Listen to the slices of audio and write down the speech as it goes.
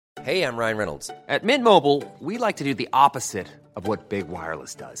Hey, I'm Ryan Reynolds. At Mint Mobile, we like to do the opposite of what Big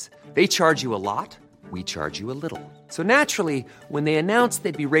Wireless does. They charge you a lot, we charge you a little. So naturally, when they announced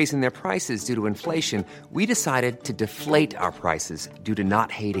they'd be raising their prices due to inflation, we decided to deflate our prices due to not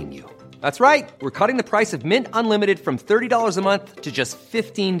hating you. That's right. We're cutting the price of Mint Unlimited from $30 a month to just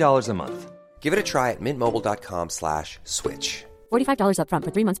 $15 a month. Give it a try at mintmobile.com/switch. $45 up front for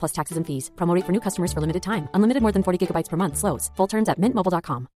 3 months plus taxes and fees. Promo rate for new customers for limited time. Unlimited more than 40 gigabytes per month. Slows full terms at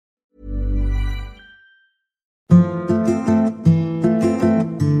mintmobile.com.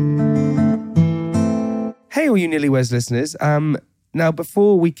 Hey, all you Newlyweds listeners. Now,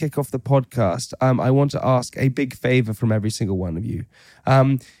 before we kick off the podcast, I want to ask a big favor from every single one of you.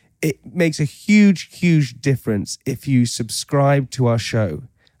 It makes a huge, huge difference if you subscribe to our show.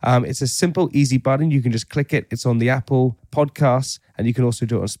 It's a simple, easy button. You can just click it. It's on the Apple Podcasts, and you can also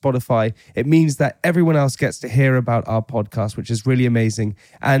do it on Spotify. It means that everyone else gets to hear about our podcast, which is really amazing.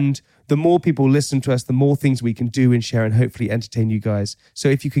 And the more people listen to us, the more things we can do and share and hopefully entertain you guys. So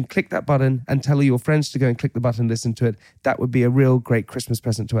if you can click that button and tell all your friends to go and click the button and listen to it, that would be a real great Christmas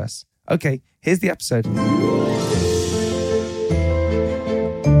present to us. Okay, here's the episode.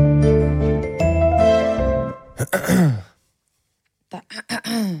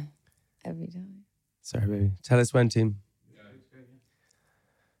 Every time. Sorry, baby. Tell us when, team.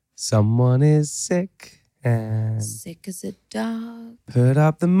 Someone is sick and Sick as a dog. put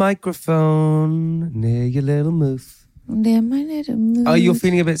up the microphone near your little moof. Near my little mood. Oh, you're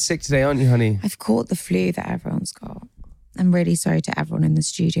feeling a bit sick today, aren't you, honey? I've caught the flu that everyone's got. I'm really sorry to everyone in the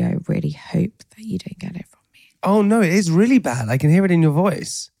studio. I really hope that you don't get it from me. Oh, no, it is really bad. I can hear it in your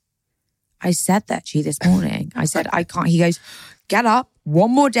voice. I said that to you this morning. I said, I can't. He goes, get up,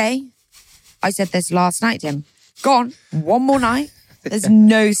 one more day. I said this last night to him. Go on, one more night. There's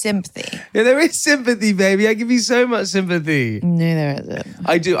no sympathy. Yeah, there is sympathy, baby. I give you so much sympathy. No, there isn't.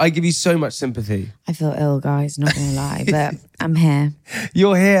 I do. I give you so much sympathy. I feel ill, guys, not gonna lie, but I'm here.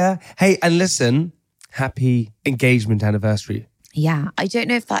 You're here. Hey, and listen, happy engagement anniversary. Yeah, I don't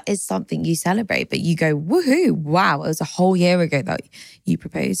know if that is something you celebrate, but you go, woohoo, wow, it was a whole year ago that you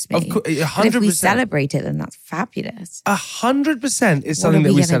proposed to me. Of course, 100%. But if we celebrate it, then that's fabulous. 100% is What something are that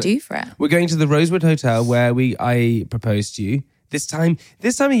we we going to do for it? We're going to the Rosewood Hotel where I proposed to you. This time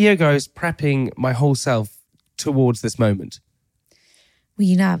a year ago, I was prepping my whole self towards this moment. Were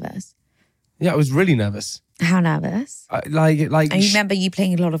you nervous? Yeah, I was really nervous. How nervous? Like. I remember you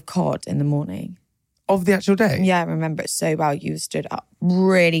playing a lot of COD in the morning. Of the actual day? Yeah, I remember it so well. You stood up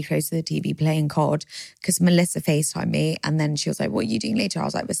really close to the TV playing COD because Melissa FaceTimed me and then she was like, what are you doing later? I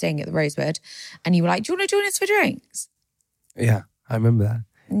was like, we're staying at the Rosewood. And you were like, do you want to join us for drinks? Yeah, I remember that.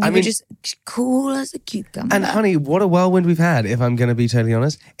 You were just cool as a cucumber. And honey, what a whirlwind we've had, if I'm going to be totally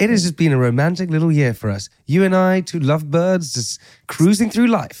honest. It has just been a romantic little year for us. You and I, two lovebirds, just cruising through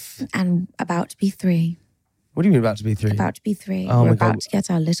life. And about to be 3. What do you mean about to be 3? About to be 3. Oh We're my God. about to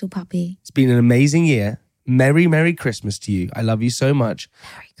get our little puppy. It's been an amazing year. Merry, Merry Christmas to you. I love you so much.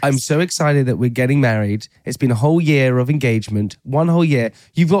 I'm so excited that we're getting married. It's been a whole year of engagement. 1 whole year.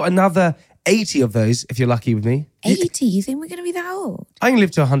 You've got another 80 of those, if you're lucky with me. 80? You think we're going to be that old? I can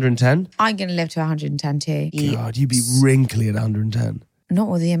live to 110. I'm going to live to 110 too. God, you'd be wrinkly at 110. Not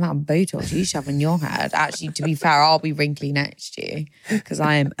with the amount of Botox you shove in your head. Actually, to be fair, I'll be wrinkly next year because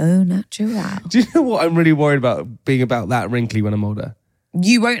I am au natural. Do you know what I'm really worried about being about that wrinkly when I'm older?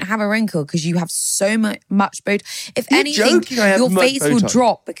 You won't have a wrinkle because you have so much Botox. If You're anything, joking, I have your much face will Botox.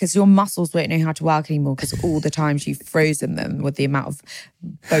 drop because your muscles won't know how to work anymore because all the times you've frozen them with the amount of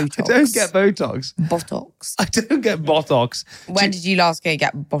Botox. I don't get Botox. Botox. I don't get Botox. When did you last go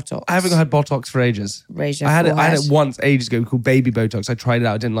get Botox? I haven't had Botox for ages. Raise your I had it forehead. once ages ago called baby Botox. I tried it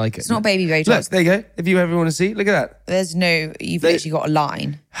out. I didn't like it. It's not baby Botox. Look, there you go. If you ever want to see, look at that. There's no, you've literally got a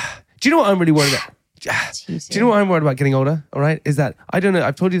line. Do you know what I'm really worried about? Do you know what I'm worried about getting older? All right, is that I don't know.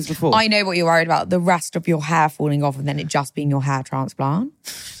 I've told you this before. I know what you're worried about. The rest of your hair falling off and then it just being your hair transplant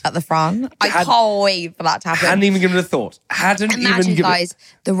at the front. I can't wait for that to happen. Hadn't even given it a thought. Imagine, guys,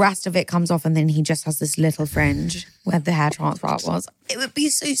 the rest of it comes off and then he just has this little fringe where the hair transplant was. It would be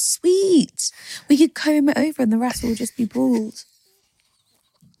so sweet. We could comb it over and the rest will just be bald.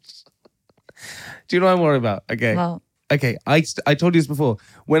 Do you know what I'm worried about? Okay. Well, Okay, I told you this before.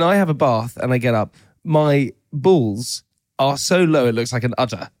 When I have a bath and I get up, my balls are so low it looks like an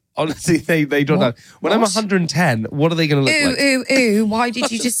udder. Honestly, they drop down. When I'm 110, what are they going to look like? Ooh, why did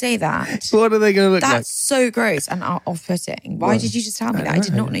you just say that? What are they going to look like? That's so gross and off-putting. Why did you just tell me that? I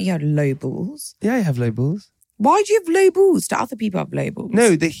did not know you had low balls. Yeah, I have low balls. Why do you have low balls? Do other people have low balls?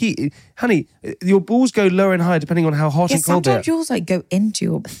 No, the heat. Honey, your balls go lower and higher depending on how hot and cold they are. Sometimes yours like go into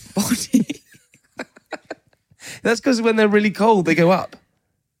your body. That's because when they're really cold, they go up.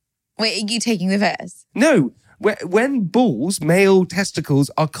 Wait, are you taking the piss? No. When balls, male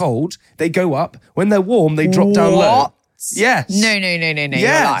testicles, are cold, they go up. When they're warm, they drop down low. What? Yes. No.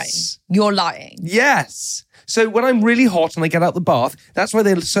 Yes. You're lying. Yes. So when I'm really hot and I get out the bath, that's why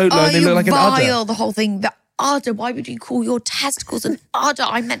they're so low and they look like an udder. Vile, the whole thing. The udder. Why would you call your testicles an udder?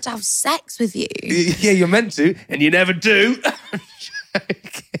 I'm meant to have sex with you. Yeah, you're meant to, and you never do.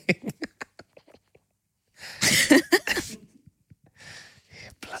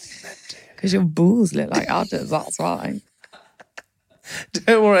 Because your balls look like udders, that's why.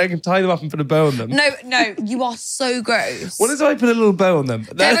 Don't worry, I can tie them up and put a bow on them. No, you are so gross. What if I put a little bow on them?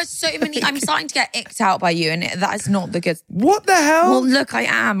 There are so many. I'm starting to get icked out by you, and that is not the good. What the hell? Well, look, I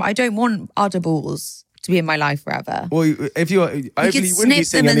am. I don't want udder balls to be in my life forever. Well, if you You hopefully could you wouldn't be snip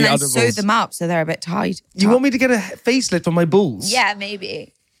seeing them and any then other sew balls. them up so they're a bit tight. You want me to get a facelift on my balls? Yeah,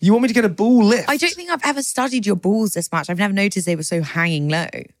 maybe. You want me to get a ball lift? I don't think I've ever studied your balls this much. I've never noticed they were so hanging low.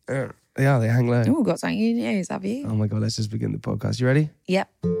 Yeah, they hang low. Oh, got something in your nose, have you? Oh my God, let's just begin the podcast. You ready? Yep.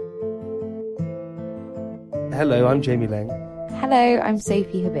 Hello, I'm Jamie Lang. Hello, I'm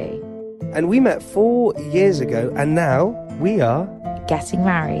Sophie Habee. And we met 4 years ago, and now we are... Getting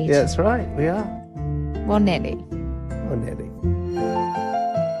married. Yeah, that's right, we are. Well, nearly. Oh, nearly.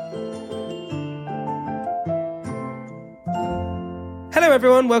 Hello,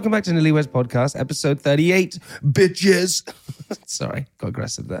 everyone. Welcome back to Newlyweds Podcast, episode 38. Bitches. Sorry, got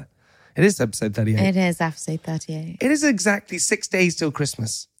aggressive there. It is episode 38. It is episode 38. It is exactly 6 days till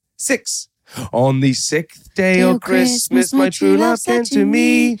Christmas. 6. On the 6th day of Christmas, my true love sent to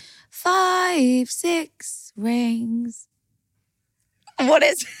me 5, 6 rings. What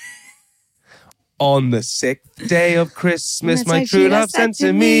is... On the 6th day of Christmas, my true love sent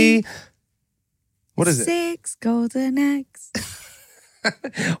to me... What is it? 6 golden eggs.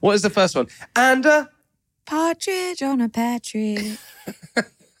 What is the first one? And a... Partridge on a pear tree.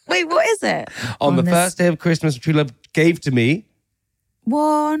 Wait, what is it? On the first day of Christmas, my true love gave to me...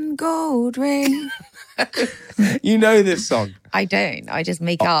 1 gold ring. You know this song. I don't. I just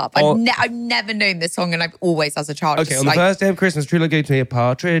make up. I've never known this song, and I've always, as a child, Okay, on the first day of Christmas, true love gave to me a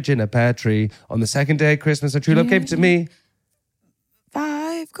partridge in a pear tree. On the second day of Christmas, a true love gave to me...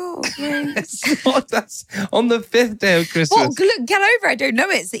 5 gold rings. That's on the 5th day of Christmas. What? Look, get over it. I don't know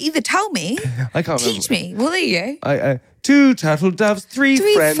it. So either tell me, I can't teach remember. me. Well, there you go. 2 turtle doves, 3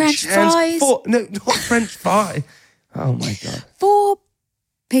 French hens, fries. 4... No, not French fry. Oh, my God. 4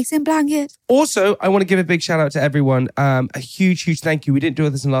 pigs in blanket. Also, I want to give a big shout out to everyone. A huge thank you. We didn't do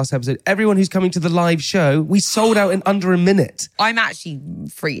this in the last episode. Everyone who's coming to the live show, we sold out in under a minute. I'm actually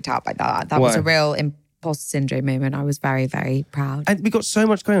freaked out by that. That was a real imposter syndrome moment. I was very, very proud. And we got so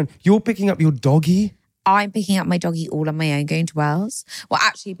much going on. You're picking up your doggy. I'm picking up my doggy all on my own, going to Wales. Well,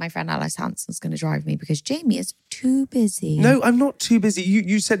 actually, my friend Alice Hanson's going to drive me because Jamie is too busy. No, I'm not too busy.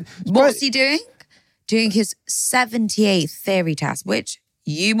 You said... What's he doing? Doing his 78th theory test, which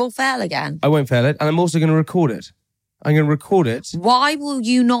you will fail again. I won't fail it. And I'm also going to record it. I'm going to record it. Why will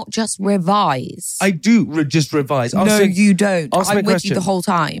you not just revise? I do just revise. No, you don't. Ask me a I'm with question. you the whole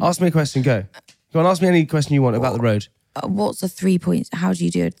time. Ask me a question. Go on, ask me any question you want about the road. What's a 3 point? How do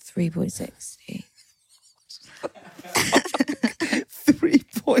you do a 3.60?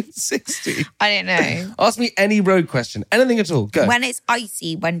 3.60. I don't know. Ask me any road question. Anything at all. Go. When it's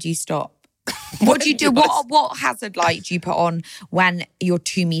icy, when do you stop? What do you do? What hazard light do you put on when you're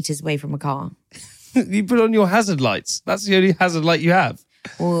 2 meters away from a car? You put on your hazard lights. That's the only hazard light you have.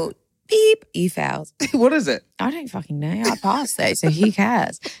 Well, beep, you failed. What is it? I don't fucking know. I passed though, so who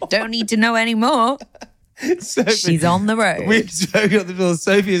cares? Don't need to know anymore. Sophie, She's on the road. We've spoken on the bill.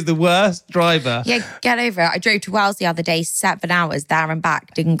 Sophie is the worst driver. Yeah, get over it. I drove to Wales the other day, 7 hours there and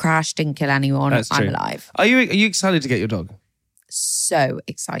back. Didn't crash, didn't kill anyone. That's true. I'm alive. Are you excited to get your dog? So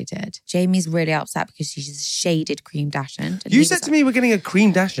excited. Jamie's really upset because she's shaded cream dachshund. You said to me we're getting a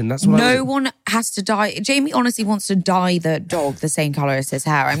cream dachshund. That's what no one has to dye. Jamie honestly wants to dye the dog the same colour as his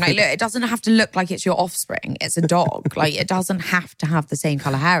hair. I'm like, look, it doesn't have to look like it's your offspring. It's a dog. Like, it doesn't have to have the same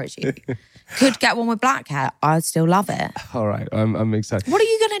colour hair as you. Could get one with black hair. I'd still love it. All right, I'm excited. What are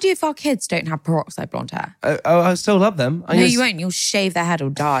you going to do if our kids don't have peroxide blonde hair? I still love them. No, you won't. You'll shave their head or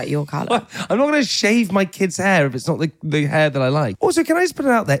dye it your colour. I'm not going to shave my kid's hair if it's not the hair that I like. Also, can I just put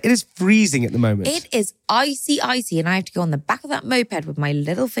it out there? It is freezing at the moment. It is icy, and I have to go on the back of that moped with my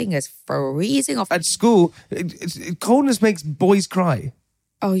little fingers freezing off. At school, coldness makes boys cry.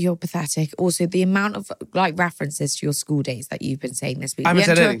 Oh, you're pathetic. Also, the amount of references to your school days that you've been saying this week. I haven't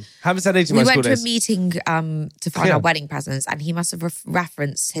said anything to my school days. We went to a meeting to find our wedding presents, and he must have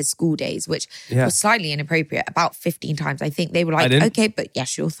referenced his school days, which was slightly inappropriate, about 15 times. I think they were like, okay, but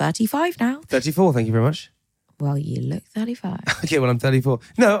yes, you're 35 now. 34, thank you very much. Well, you look 35. Okay, well, I'm 34.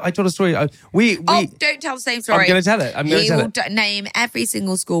 No, I told a story. Don't tell the same story. I'm going to tell it. He will name every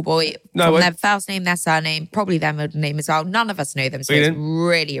single schoolboy from their first name, their surname, probably their middle name as well. None of us know them, so it's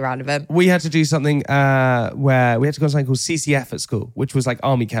really irrelevant. We had to do something where we had to go to something called CCF at school, which was like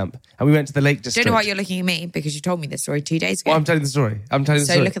army camp. And we went to the Lake District. Don't know why you're looking at me, because you told me this story 2 days ago. Well, I'm telling the story.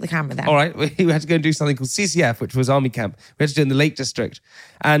 So look at the camera then. All right. We had to go and do something called CCF, which was army camp. We had to do it in the Lake District.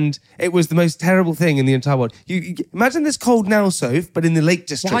 And it was the most terrible thing in the entire world. You imagine this cold now, Soph, but in the Lake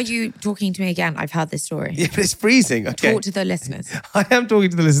District. Why are you talking to me again? I've heard this story. Yeah, but it's freezing. Okay. Talk to the listeners. I am talking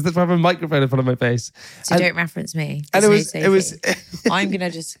to the listeners. That's why I have a microphone in front of my face. So don't reference me. And it was. I'm going to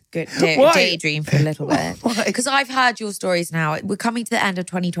just daydream for a little bit. Because I've heard your stories now. We're coming to the end of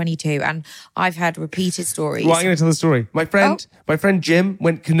 2022 and I've heard repeated stories. Well, I'm going to tell the story. My friend Jim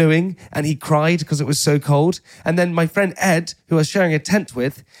went canoeing and he cried because it was so cold. And then my friend Ed, who I was sharing a tent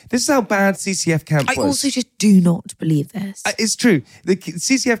with, this is how bad CCF camp was. I also just do not believe this. It's true. The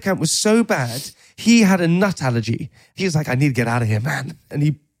CCF camp was so bad, he had a nut allergy. He was like, I need to get out of here, man. And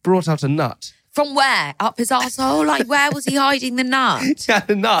he brought out a nut. From where? Up his arsehole? Like, where was he hiding the nut? He had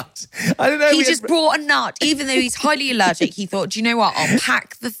a nut. I don't know. He just brought a nut. Even though he's highly allergic, he thought, do you know what? I'll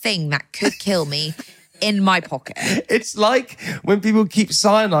pack the thing that could kill me in my pocket. It's like when people keep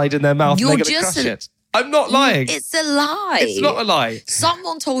cyanide in their mouth and they're going to crush it. I'm not lying. It's a lie. It's not a lie.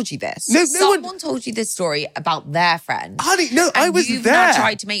 Someone told you this. Someone told you this story about their friend. Honey, no, I was you've there. Now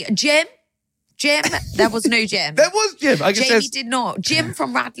tried to make Jim. There was no Jim. There was Jim. Jamie did not. Jim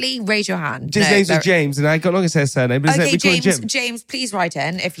from Radley, raise your hand. His name is James, and I got long as his surname. But okay, we call him Jim. James, please write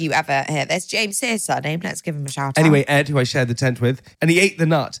in if you ever hear this. James, say his surname. Let's give him a shout out. Anyway, Ed, who I shared the tent with, and he ate the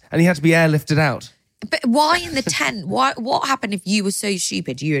nut, and he had to be airlifted out. But why in the tent? What happened if you were so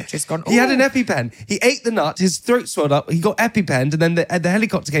stupid? You had just gone, He had an EpiPen. He ate the nut, his throat swelled up, he got EpiPenned, and then the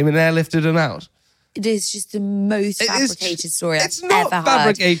helicopter came and airlifted him out. It is just the most fabricated story I've ever heard. It's not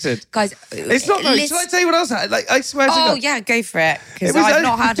fabricated. Guys, it's not. Shall I tell you what else happened? Like, I swear to God. Oh, yeah, go for it. Because I've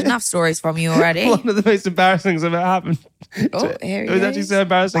not heard enough stories from you already. One of the most embarrassing things that ever happened. Oh, here he It was actually so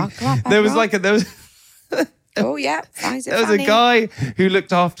embarrassing. There was Oh, yeah. There was a guy who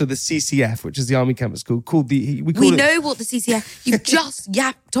looked after the CCF, which is the Army Camp at School, called the... We know what the CCF... You've just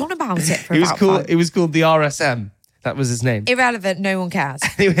yapped on about it for It was called the RSM. That was his name. Irrelevant. No one cares.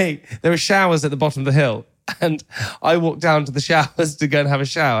 Anyway, there were showers at the bottom of the hill. And I walked down to the showers to go and have a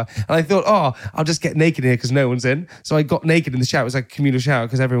shower. And I thought, I'll just get naked here because no one's in. So I got naked in the shower. It was like a communal shower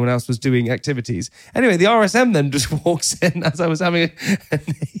because everyone else was doing activities. Anyway, the RSM then just walks in as I was having a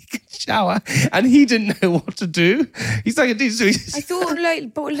naked shower. And he didn't know what to do. He's like, I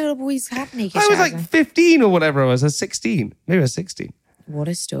thought little boys had naked showers. I was like 15 or whatever I was 16. Maybe I was 16. What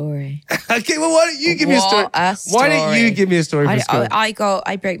a story. Okay, well, why don't you give me a story? Why don't you give me a story for school?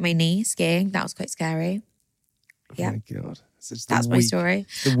 I broke my knee skiing. That was quite scary. Yeah. Oh my God. That's my story.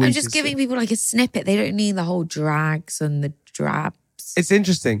 I'm just giving people like a snippet. They don't need the whole drags and the drabs. It's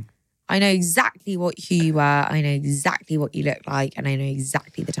interesting. I know exactly who you were. I know exactly what you look like. And I know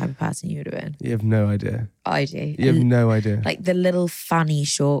exactly the type of person you would have been. You have no idea. I do. You have no idea. Like the little funny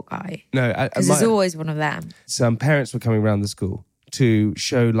short guy. No. Because there's always one of them. Some parents were coming around the school to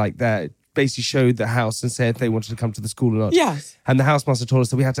show like that. Basically showed the house and said if they wanted to come to the school or not. Yes. And the housemaster told us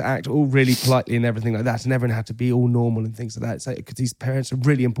that we had to act all really politely and everything like that, and everyone had to be all normal and things like that. It's like, because these parents are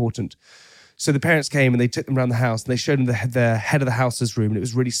really important. So the parents came and they took them around the house and they showed them the head of the house's room, and it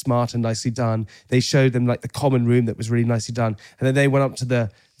was really smart and nicely done. They showed them like the common room that was really nicely done. And then they went up to the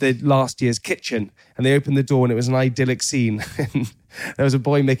last year's kitchen and they opened the door and it was an idyllic scene. There was a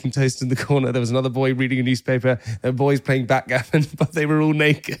boy making toast in the corner. There was another boy reading a newspaper. There were boys playing backgammon, but they were all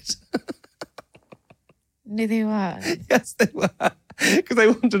naked. No, they were. Yes, they were. Because they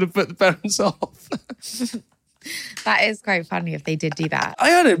wanted to put the parents off. That is quite funny if they did do that.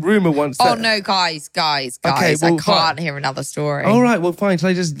 I heard a rumour once that... Oh, no, guys. Okay, well, I can't hear another story. All right, well, fine.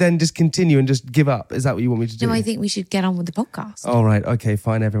 Shall I just discontinue and just give up? Is that what you want me to do? No, I think we should get on with the podcast. All right, okay,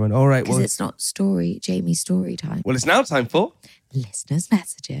 fine, everyone. All right, because it's not Jamie's story time. Well, it's now time for... Listeners'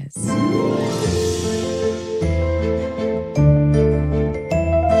 messages.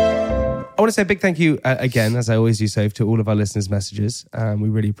 I want to say a big thank you again, as I always do, Soph, to all of our listeners' messages. We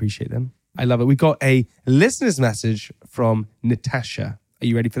really appreciate them. I love it. We got a listener's message from Natasha. Are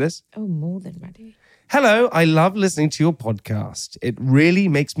you ready for this? Oh, more than ready. Hello, I love listening to your podcast. It really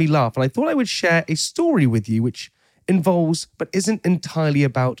makes me laugh. And I thought I would share a story with you which involves, but isn't entirely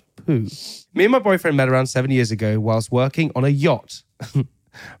about poo. Me and my boyfriend met around 7 years ago whilst working on a yacht.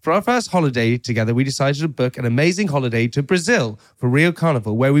 For our first holiday together, we decided to book an amazing holiday to Brazil for Rio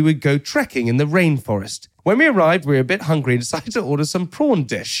Carnival, where we would go trekking in the rainforest. When we arrived, we were a bit hungry and decided to order some prawn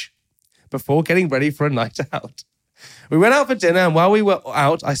dish. before getting ready for a night out. We went out for dinner, and while we were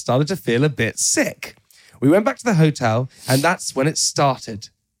out, I started to feel a bit sick. We went back to the hotel, and that's when it started.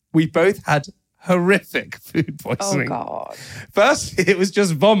 We both had horrific food poisoning. Oh, God. First, it was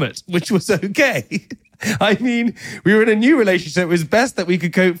just vomit, which was okay. I mean, we were in a new relationship. It was best that we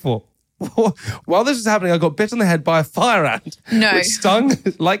could cope for. While this was happening, I got bit on the head by a fire ant, which stung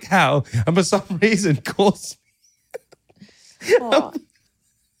like hell, and for some reason caused... What?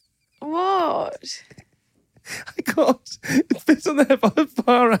 What? I got bit on the head by a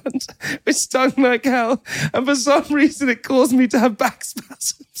fire ant, which stung like hell, and for some reason it caused me to have back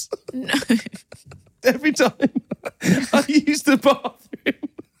spasms. No. Every time I used the bathroom,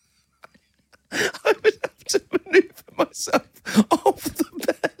 I would have to maneuver myself off the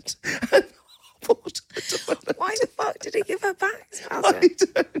bed and hobble to the toilet. Why the fuck did he give her back spasm? I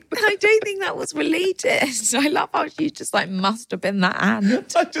don't know. I don't think that was related. I love how she just like must have been that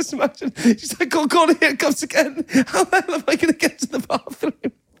ant. I just imagine she's like, oh God, here it comes again. How the hell am I going to get to the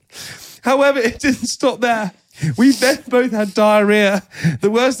bathroom? However, it didn't stop there. We then both had diarrhea.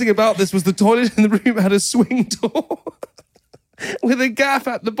 The worst thing about this was the toilet in the room had a swing door with a gap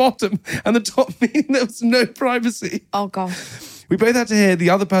at the bottom and the top meaning there was no privacy. Oh, God. We both had to hear the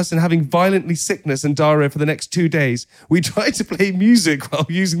other person having violently sickness and diarrhea for the next 2 days. We tried to play music while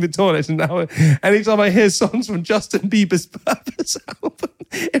using the toilet, and now anytime I hear songs from Justin Bieber's Purpose album,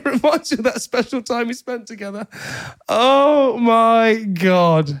 it reminds me of that special time we spent together. Oh my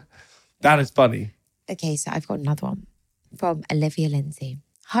God. That is funny. Okay, so I've got another one from Olivia Lindsay.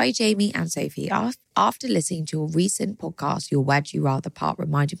 Hi, Jamie and Sophie. After listening to your recent podcast, your Where'd You Rather part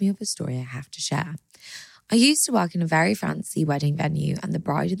reminded me of a story I have to share. I used to work in a very fancy wedding venue, and the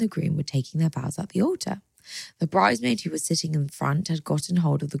bride and the groom were taking their vows at the altar. The bridesmaid who was sitting in front had gotten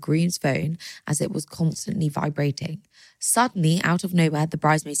hold of the groom's phone as it was constantly vibrating. Suddenly, out of nowhere, the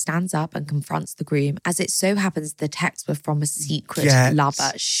bridesmaid stands up and confronts the groom. As it so happens, the text was from a secret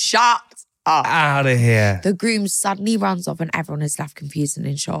lover. Shut up. Out of here. The groom suddenly runs off and everyone is left confused and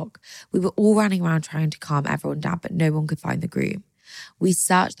in shock. We were all running around trying to calm everyone down, but no one could find the groom. We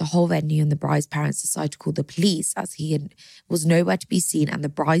searched the whole venue and the bride's parents decided to call the police as was nowhere to be seen and the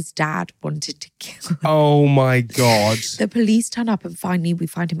bride's dad wanted to kill him. Oh my God. The police turn up and finally we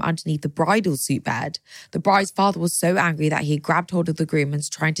find him underneath the bridal suit bed. The bride's father was so angry that he grabbed hold of the groom and was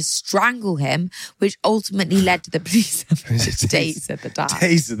trying to strangle him, which ultimately led to the police taser the dad.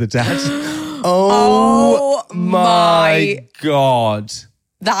 Taser the dad. Oh my God.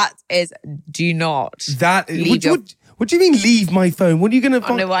 That is, do not. What do you mean leave my phone? What are you going to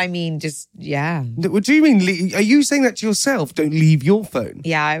find? No, I mean just, yeah. What do you mean? Are you saying that to yourself? Don't leave your phone.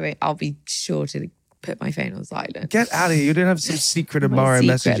 Yeah, I'll be sure to put my phone on silent. Get out of here. You don't have some secret admirer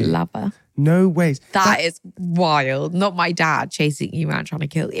messaging. Secret lover. No ways. That is wild. Not my dad chasing you around trying to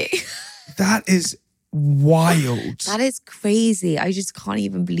kill you. That is wild. That is crazy. I just can't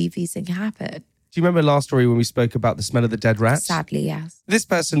even believe these things happen. Do you remember last story when we spoke about the smell of the dead rat? Sadly, yes. This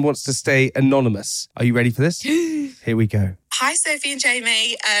person wants to stay anonymous. Are you ready for this? Here we go. Hi, Sophie and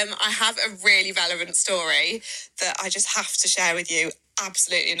Jamie. I have a really relevant story that I just have to share with you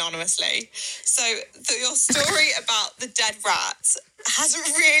absolutely anonymously. So your story about the dead rat has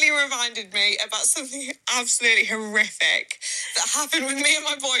really reminded me about something absolutely horrific that happened with me and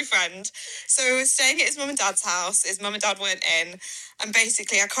my boyfriend. So we were staying at his mum and dad's house. His mum and dad weren't in. And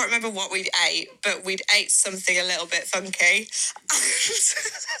basically, I can't remember what we'd ate, but we'd ate something a little bit funky.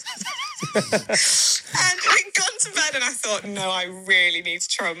 And we'd gone to bed and I thought, no, I really need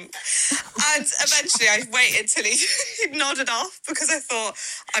Trump. And eventually I waited till he nodded off because I thought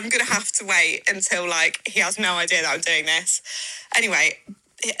I'm going to have to wait until he has no idea that I'm doing this. Anyway,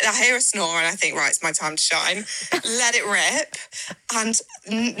 I hear a snore and I think, right, it's my time to shine. Let it rip. And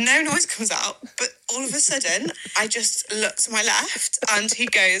no noise comes out. But all of a sudden, I just look to my left and he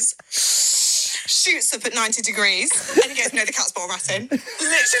goes, shoots up at 90 degrees. And he goes, no, the cat's brought a rat in.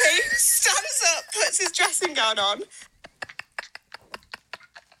 Literally stands up, puts his dressing gown on.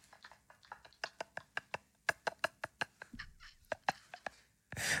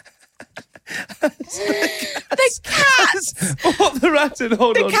 The cat! What the rat in?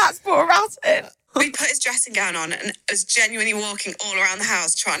 Hold on. The cat's brought a rat in. We put his dressing gown on and was genuinely walking all around the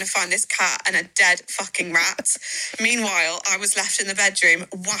house trying to find this cat and a dead fucking rat. Meanwhile, I was left in the bedroom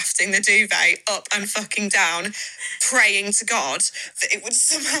wafting the duvet up and fucking down, praying to God that it would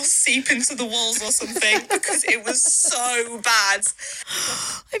somehow seep into the walls or something because it was so bad.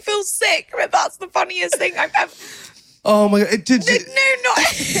 I feel sick, but that's the funniest thing I've ever... Oh my God. No, not...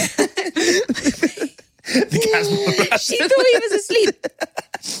 The cat's brought a rat. She thought he was asleep.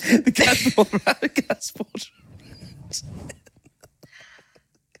 The cat's brought a rat. The cat's brought a rat.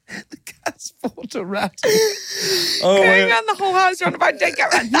 The fought a rat. Going around the whole house trying to find dead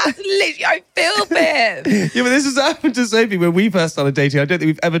cat rat. That's literally, I feel this. Yeah, but this has happened to Sophie when we first started dating. I don't think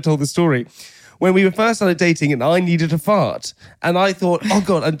we've ever told the story. When we first started dating and I needed a fart. And I thought, oh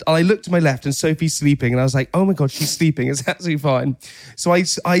God, and I looked to my left and Sophie's sleeping. And I was like, oh my God, she's sleeping. It's absolutely fine. So I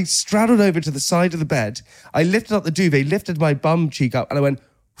straddled over to the side of the bed. I lifted up the duvet, lifted my bum cheek up and I went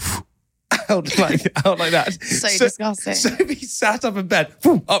out like that. So disgusting. Sophie sat up in bed,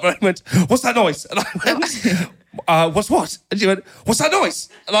 up and I went, what's that noise? And I went, what's what? And she went, what's that noise?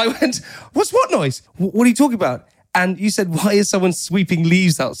 And I went, what's what noise? What are you talking about? And you said, why is someone sweeping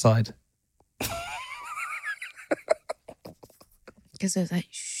leaves outside? Because I was like,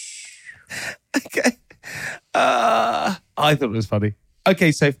 shh. Okay. I thought it was funny.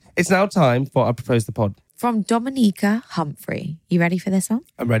 Okay, so it's now time for I Propose the Pod. From Dominica Humphrey. You ready for this one?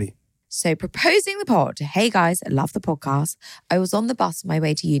 I'm ready. So, proposing the pod. Hey guys, I love the podcast. I was on the bus on my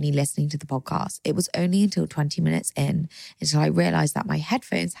way to uni listening to the podcast. It was only until 20 minutes in until I realised that my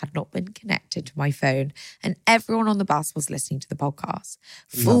headphones had not been connected to my phone and everyone on the bus was listening to the podcast.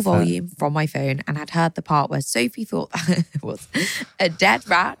 Full volume from my phone and had heard the part where Sophie thought that it was a dead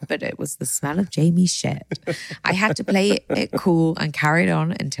rat, but it was the smell of Jamie's shit. I had to play it cool and carried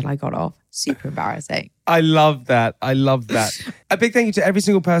on until I got off. Super embarrassing. I love that. I love that. A big thank you to every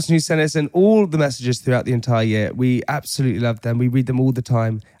single person who sent us and all the messages throughout the entire year. We absolutely love them. We read them all the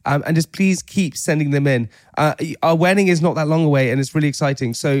time. And just please keep sending them in. Our wedding is not that long away and it's really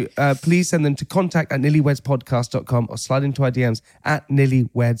exciting. So please send them to contact@nillywedspodcast.com or slide into our DMs at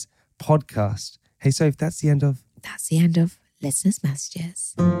nillywedspodcast. Hey, Soph, that's the end of listeners'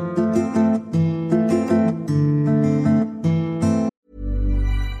 messages.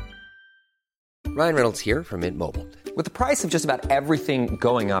 Ryan Reynolds here from Mint Mobile. With the price of just about everything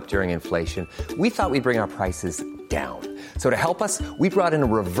going up during inflation, we thought we'd bring our prices down. So to help us, we brought in a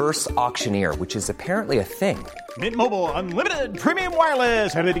reverse auctioneer, which is apparently a thing. Mint Mobile Unlimited Premium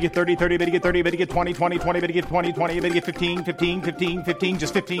Wireless. How to get 30, 30, bit to get 30, bit to get 20, 20, 20, bit to get 20, 20, bit to get 15, 15, 15, 15,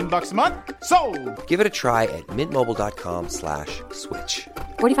 just $15 a month? Sold! Give it a try at mintmobile.com/switch.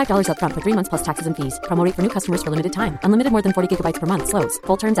 $45 up front for 3 months plus taxes and fees. Promo rate for new customers for limited time. Unlimited more than 40 gigabytes per month. Slows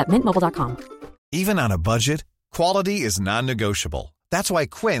full terms at mintmobile.com. Even on a budget, quality is non-negotiable. That's why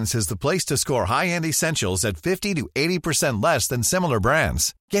Quince is the place to score high-end essentials at 50 to 80% less than similar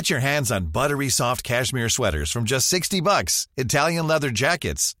brands. Get your hands on buttery soft cashmere sweaters from just $60, Italian leather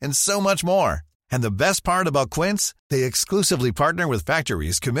jackets, and so much more. And the best part about Quince, they exclusively partner with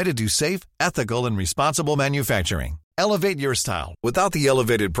factories committed to safe, ethical, and responsible manufacturing. Elevate your style without the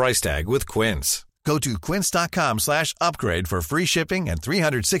elevated price tag with Quince. Go to quince.com/upgrade for free shipping and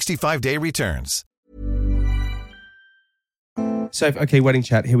 365-day returns. So, okay, wedding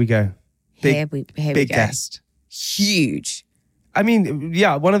chat. Here we go. Here we big go. guest. Huge. I mean,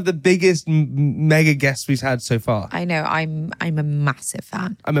 yeah, one of the biggest mega guests we've had so far. I know. I'm a massive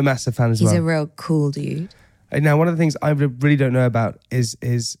fan. I'm a massive fan as He's well. a real cool dude. And now, one of the things I really don't know about is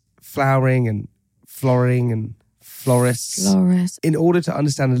flowering and flooring and florists. In order to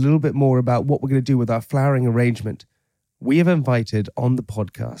understand a little bit more about what we're going to do with our flowering arrangement, we have invited on the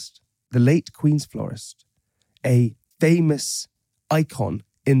podcast the late Queen's florist, a famous icon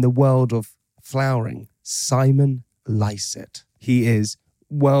in the world of flowering, Simon Lycett. He is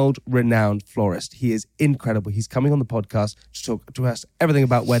world-renowned florist. He is incredible. He's coming on the podcast to talk to us everything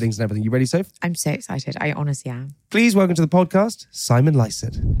about weddings and everything. You ready, Soph? I'm so excited. I honestly am. Please welcome to the podcast, Simon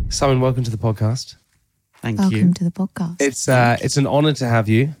Lycett. Simon, welcome to the podcast. Thank you. Welcome to the podcast. It's an honor to have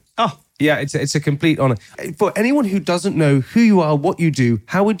you. Oh, yeah, it's a complete honor. For anyone who doesn't know who you are, what you do,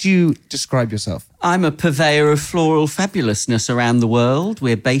 how would you describe yourself? I'm a purveyor of floral fabulousness around the world.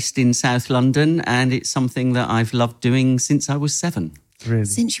 We're based in South London, and it's something that I've loved doing since I was 7. Really?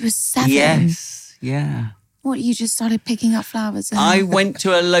 Since you were 7? Yes, yeah. What, you just started picking up flowers? I went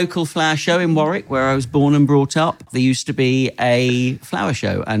to a local flower show in Warwick where I was born and brought up. There used to be a flower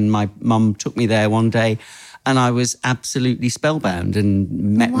show, and my mum took me there one day. And I was absolutely spellbound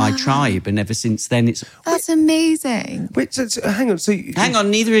and met my tribe. And ever since then, it's... That's amazing. Wait, so hang on. Hang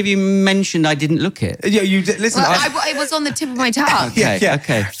on, neither of you mentioned I didn't look it. Yeah, you did. Listen, Well, it was on the tip of my tongue. Okay, Yeah.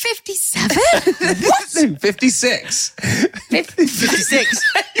 okay. 57? What? No, 56. 56.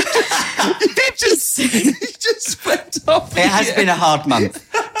 You just went off. It has been a hard month.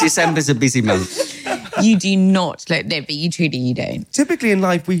 December's a busy month. You do not look, no, but you don't. Typically in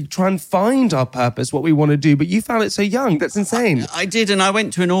life, we try and find our purpose, what we want to do, but you found it so young. That's insane. I did, and I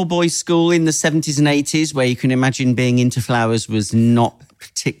went to an all-boys school in the 70s and 80s where you can imagine being into flowers was not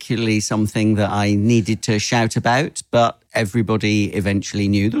particularly something that I needed to shout about, but everybody eventually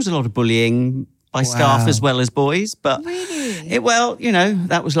knew. There was a lot of bullying, by staff Wow. as well as boys. But well,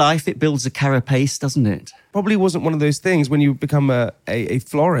 that was life. It builds a carapace, doesn't it? Probably wasn't one of those things when you become a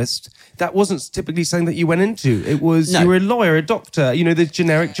florist. That wasn't typically something that you went into. It was, No. you were a lawyer, a doctor, the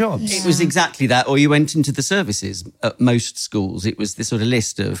generic jobs. It was exactly that. Or you went into the services at most schools. It was this sort of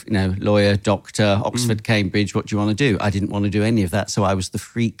list of, lawyer, doctor, Oxford, Cambridge, what do you want to do? I didn't want to do any of that. So I was the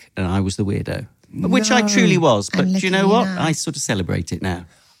freak and I was the weirdo, which I truly was. But And do you look know at what? you now. I sort of celebrate it now.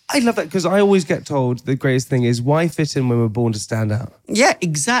 I love that because I always get told the greatest thing is why fit in when we're born to stand out? Yeah,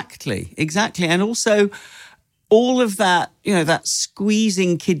 exactly. And also all of that, that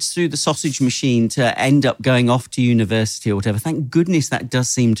squeezing kids through the sausage machine to end up going off to university or whatever. Thank goodness that does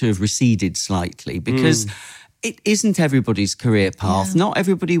seem to have receded slightly because it isn't everybody's career path. Not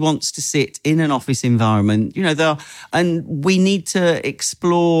everybody wants to sit in an office environment, and we need to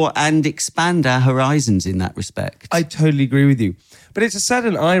explore and expand our horizons in that respect. I totally agree with you. But it's a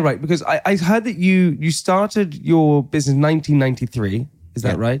sudden eye, right? Because I heard that you started your business in 1993. Is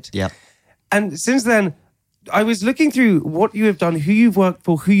that right? Yeah. And since then, I was looking through what you have done, who you've worked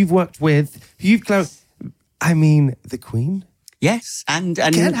for, who you've worked with, who you've... the Queen? Yes. And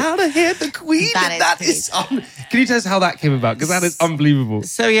Get out of here, the Queen! That is Can you tell us how that came about? Because that is unbelievable.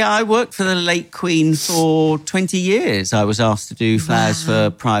 So, I worked for the late Queen for 20 years. I was asked to do flowers for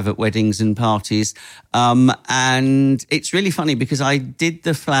private weddings and parties. And it's really funny because I did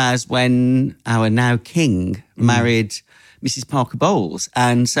the flowers when our now King married Mrs. Parker Bowles.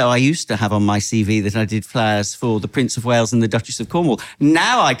 And so I used to have on my CV that I did flowers for the Prince of Wales and the Duchess of Cornwall.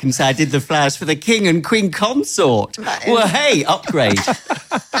 Now I can say I did the flowers for the King and Queen Consort. Well, hey, upgrade.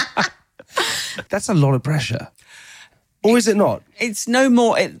 That's a lot of pressure. Or is it not? It's no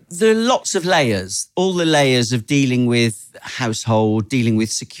more. There are lots of layers, all the layers of dealing with household, dealing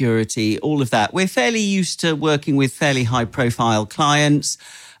with security, all of that. We're fairly used to working with fairly high profile clients.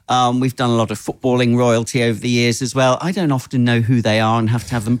 We've done a lot of footballing royalty over the years as well. I don't often know who they are and have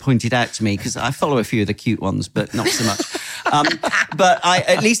to have them pointed out to me because I follow a few of the cute ones, but not so much. But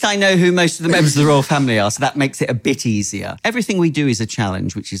at least I know who most of the members of the royal family are, so that makes it a bit easier. Everything we do is a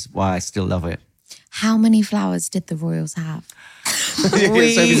challenge, which is why I still love it. How many flowers did the royals have?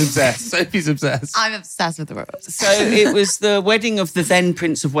 Sophie's obsessed. I'm obsessed with the royals. So it was the wedding of the then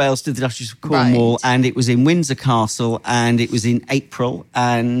Prince of Wales to the Duchess of Cornwall, and it was in Windsor Castle, and it was in April,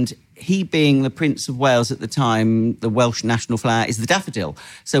 and he being the Prince of Wales at the time, the Welsh national flower is the daffodil.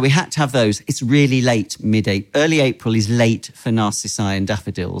 So we had to have those. It's really late, early April is late for narcissi and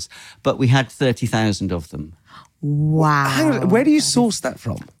daffodils, but we had 30,000 of them. Wow. Hang on, where do you source that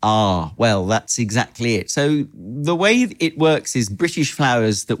from? Well, that's exactly it. So the way it works is British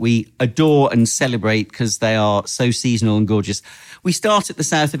flowers that we adore and celebrate because they are so seasonal and gorgeous. We start at the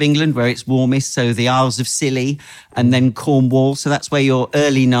south of England where it's warmest, so the Isles of Scilly and then Cornwall. So that's where your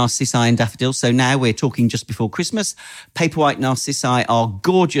early narcissi and daffodils. So now we're talking just before Christmas. Paper white narcissi are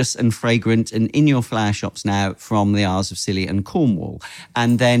gorgeous and fragrant and in your flower shops now from the Isles of Scilly and Cornwall.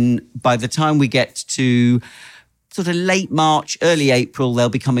 And then by the time we get to sort of late March, early April, they'll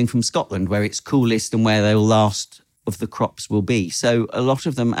be coming from Scotland where it's coolest and where the last of the crops will be. So a lot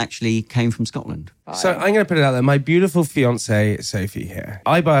of them actually came from Scotland. So I'm going to put it out there. My beautiful fiance, Sophie here.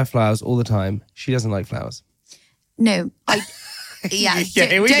 I buy her flowers all the time. She doesn't like flowers. No, Yeah,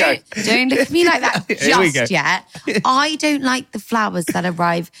 here we go. Don't look at me like that Here we go. just yet. I don't like the flowers that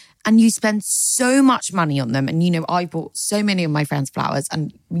arrive and you spend so much money on them. And, I bought so many of my friends' flowers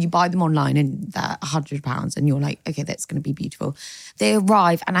and you buy them online and they're £100 and you're like, okay, that's going to be beautiful. They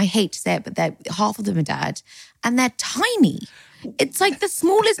arrive and I hate to say it, but half of them are dead and they're tiny. It's like the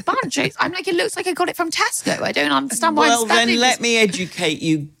smallest bunch. I'm like, it looks like I got it from Tesco. I don't understand why I'm Well, spending then let this. me educate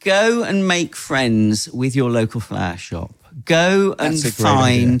you. Go and make friends with your local flower shop. Go and That's a great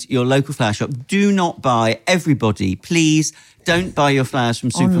find your local flower shop. Do not buy, everybody, please, don't buy your flowers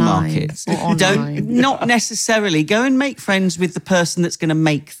from Online supermarkets. or online. Not necessarily. Go and make friends with the person that's going to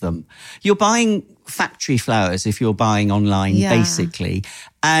make them. You're buying factory flowers if you're buying online, basically.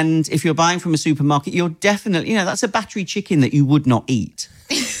 And if you're buying from a supermarket, you're definitely, that's a battery chicken that you would not eat.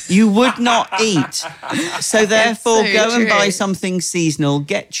 You would not eat. So therefore, so go and buy true. something seasonal.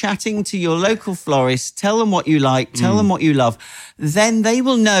 Get chatting to your local florist. Tell them what you like. Tell them what you love. Then they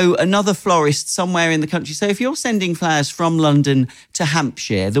will know another florist somewhere in the country. So if you're sending flowers from London to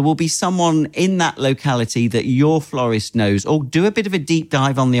Hampshire, there will be someone in that locality that your florist knows. Or do a bit of a deep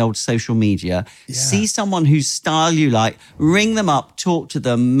dive on the old social media. See someone whose style you like. Ring them up, talk to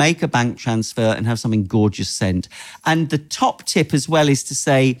them, make a bank transfer and have something gorgeous sent. And the top tip as well is to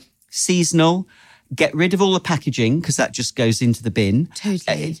say seasonal. Get rid of all the packaging because that just goes into the bin.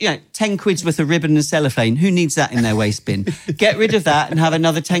 Totally. 10 quid's worth of ribbon and cellophane. Who needs that in their waste bin? Get rid of that and have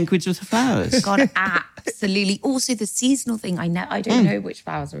another 10 quid's worth of flowers. God, absolutely. Also, the seasonal thing, I don't know which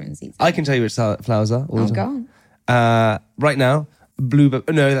flowers are in season. I can tell you which flowers are. All the go time. on. Right now, bluebell.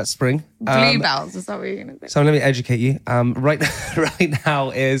 No, that's spring. Bluebells, is that what you're going to say? So let me educate you. Right now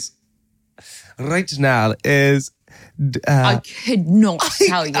is. I could not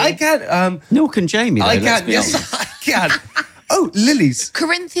tell you. I can't. Nor can Jamie, though, I let's can't. be Yes, honest. I can. Oh, lilies.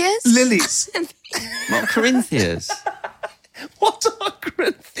 Corinthians? Lilies. What Corinthians? What are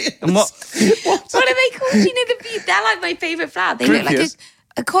Corinthians? And what? What are they called? You know, they're like my favourite flower. They look like Corinthians?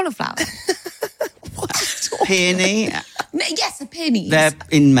 A cauliflower. Peony. yes, a peony. They're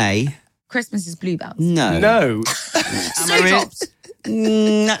in May. Christmas is bluebells. No. Snowdrops.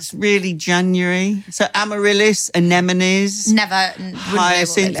 That's really January. So amaryllis, anemones, Never.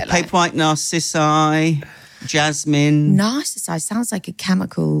 hyacinth, paper white narcissi, jasmine. Narcissi sounds like a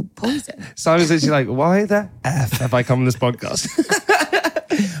chemical poison. Simon's actually like, why the F have I come on this podcast?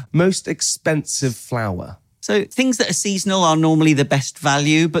 Most expensive flower. So things that are seasonal are normally the best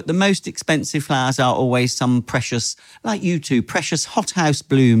value, but the most expensive flowers are always some precious, like you two, precious hothouse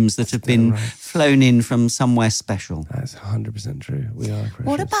blooms that have been flown in from somewhere special. That's 100% true. We are precious.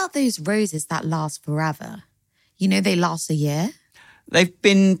 What about those roses that last forever? You know, they last a year. They've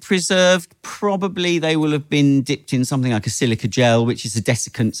been preserved. Probably they will have been dipped in something like a silica gel, which is a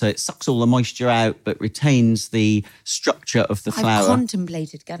desiccant, so it sucks all the moisture out but retains the structure of the flower. I've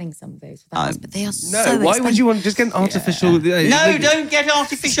contemplated getting some of those flowers, but they are so expensive. Why would you want to just get an artificial... No, don't get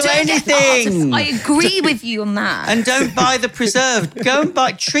artificial anything. I agree with you on that. And don't buy the preserved. Go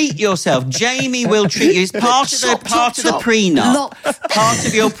and treat yourself. Jamie will treat you. It's part of the prenup. Part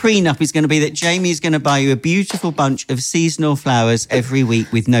of your prenup is going to be that Jamie is going to buy you a beautiful bunch of seasonal flowers every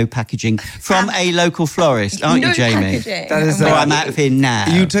week with no packaging from a local florist, aren't you, Jamie? Packaging. That is, I'm out of here now.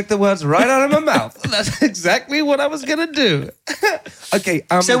 You took the words right out of my mouth. That's exactly what I was going to do. Okay.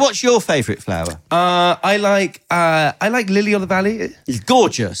 So what's your favourite flower? I like Lily of the Valley. It's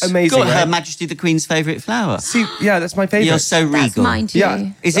gorgeous. Amazing, Her right? Majesty the Queen's favourite flower. See, yeah, that's my favourite. You're so regal. That's mine too.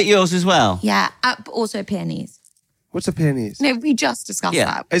 Yeah. Is it yours as well? Yeah, also peonies. What's a peonies? No, we just discussed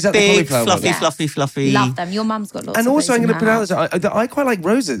that. Is that the Big, cauliflower fluffy, one? fluffy. Love them. Your mum's got lots And of also, those I'm in going to her put out house. that I quite like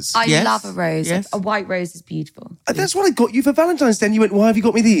roses. I Yes. love a rose. Yes. A white rose is beautiful. That's what I got you for Valentine's Day. And you went, why have you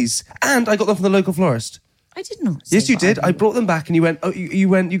got me these? And I got them from the local florist. I did not say Yes, you what did. I did. brought them back and you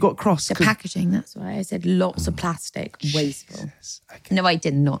went, you got cross. The packaging, that's why I said lots of plastic, wasteful. No, I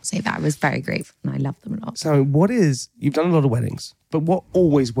did not say that. I was very grateful and I love them a lot. So you've done a lot of weddings, but what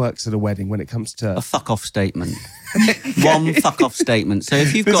always works at a wedding when it comes to... A fuck-off statement. One fuck-off statement. So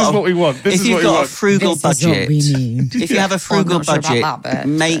if you've This got... is what we want. This if is you've what we got want. a frugal This is what budget... we need. If you have a frugal I'm not sure about budget, that bit,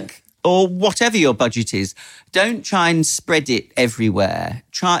 make... Or whatever your budget is, don't try and spread it everywhere.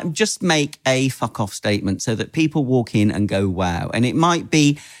 Just make a fuck-off statement so that people walk in and go, wow. And it might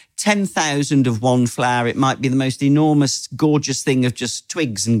be 10,000 of one flower. It might be the most enormous, gorgeous thing of just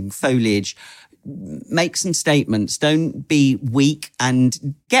twigs and foliage. Make some statements. Don't be weak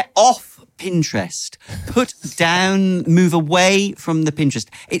and get off Pinterest. Move away from the Pinterest.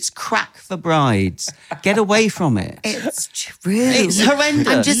 It's crack for brides. Get away from it. It's true. It's horrendous.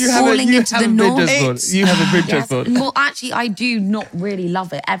 I'm just falling into the norm. You have a Pinterest board. Well, actually, I do not really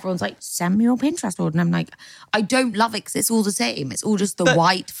love it. Everyone's like, send me your Pinterest board. And I'm like, I don't love it because it's all the same. It's all just the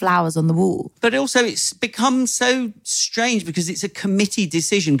white flowers on the wall. But also it's become so strange because it's a committee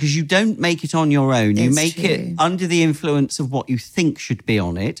decision because you don't make it on your own. You It's make true. it under the influence of what you think should be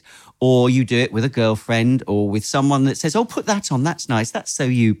on it. Or you do it with a girlfriend or with someone that says, oh, put that on. That's nice. That's so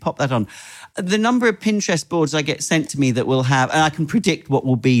you. Pop that on. The number of Pinterest boards I get sent to me that will have, and I can predict what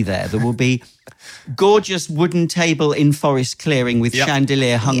will be there. There will be gorgeous wooden table in forest clearing with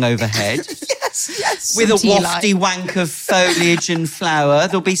chandelier hung overhead. Yes. With a tea wafty wank of foliage and flower.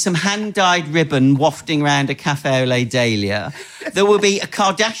 There'll be some hand-dyed ribbon wafting around a cafe au lait dahlia. There will be a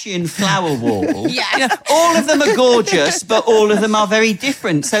Kardashian flower wall. Yes. You know, all of them are gorgeous, but all of them are very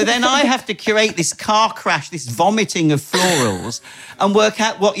different. So then I have to curate this car crash, this vomiting of florals, and work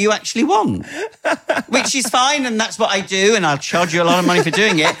out what you actually want. Which is fine, and that's what I do, and I'll charge you a lot of money for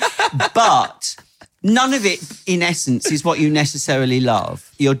doing it. But... none of it, in essence, is what you necessarily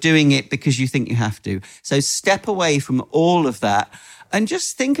love. You're doing it because you think you have to. So step away from all of that and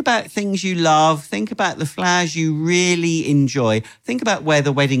just think about things you love. Think about the flowers you really enjoy. Think about where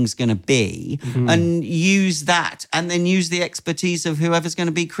the wedding's going to be and use that. And then use the expertise of whoever's going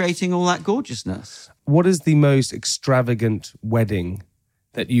to be creating all that gorgeousness. What is the most extravagant wedding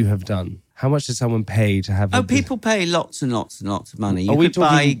that you have done? How much does someone pay to have? People pay lots and lots and lots of money. You Are we could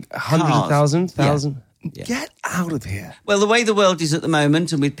buy talking 100,000, cars. 1,000? Yeah. Get out of here. Well, the way the world is at the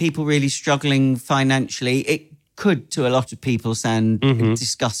moment, and with people really struggling financially, it could, to a lot of people, sound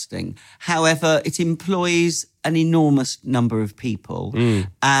disgusting. However, it employs an enormous number of people,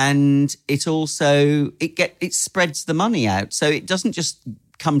 and it also it spreads the money out. So it doesn't just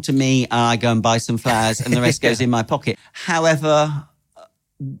come to me and I go and buy some flowers and the rest goes in my pocket. However,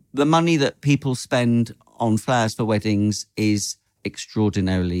 the money that people spend on flowers for weddings is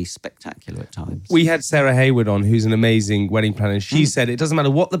extraordinarily spectacular at times. We had Sarah Hayward on, who's an amazing wedding planner. She said it doesn't matter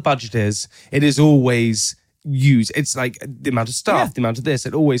what the budget is, it is always used. It's like the amount of staff, the amount of this,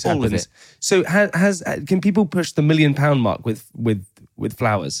 it always happens. All of it. So can people push the £1 million mark with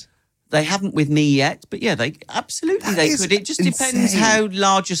flowers? They haven't with me yet, but yeah, they absolutely they could. It just depends how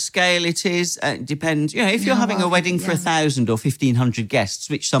large a scale it is. It depends, if you're having a wedding for 1,000 or 1,500 guests,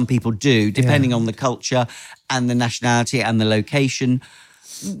 which some people do, depending on the culture and the nationality and the location.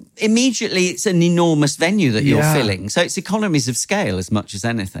 Immediately, it's an enormous venue that you're filling. So it's economies of scale as much as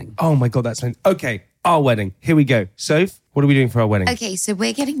anything. Oh my God, that's fantastic. Okay, our wedding. Here we go. Soph, what are we doing for our wedding? Okay, so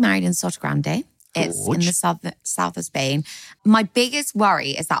we're getting married in Sotogrande. It's in the south of Spain. My biggest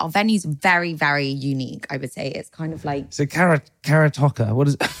worry is that our venue's very, very unique, I would say. It's kind of like... So caratoca, what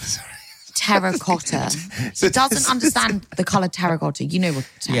is... Sorry. Terracotta. He doesn't understand the colour terracotta. You know what...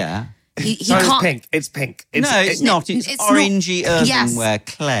 Yeah. He Sorry, can't... it's pink. It's pink. It's not. It's orangey earthenware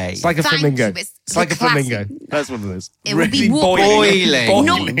clay. It's like a flamingo. It's like a classic- flamingo. That's what it is. It would be boiling.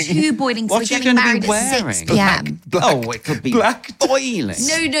 Not too boiling. So What we're are you getting going to married be at wearing? 6 p.m. It could be black boiling.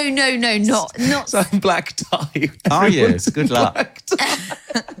 No, not. Some black tie. Are you? Everyone's Good luck. black tie.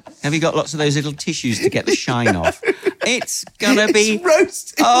 Have you got lots of those little tissues to get the shine off? It's gonna be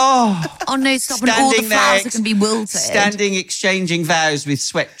roasting. Oh no, stop. And all the Standing flowers there, are going to be wilted. Standing, exchanging vows with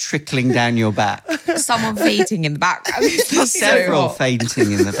sweat trickling down your back. Someone fainting in the background. Several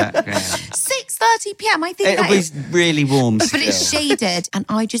fainting in the background. 6:30 p.m. I think It'll that be is. really warm But still. it's shaded, and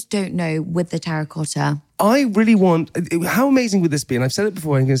I just don't know with the terracotta. I really want... How amazing would this be? And I've said it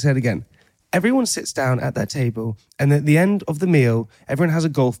before, I'm going to say it again. Everyone sits down at that table, and at the end of the meal, everyone has a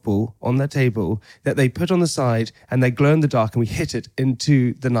golf ball on their table that they put on the side, and they glow in the dark, and we hit it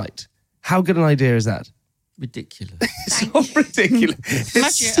into the night. How good an idea is that? Ridiculous. It's so ridiculous.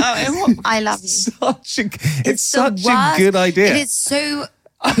 Imagine, I love you. It's such a worst. good idea. It is so...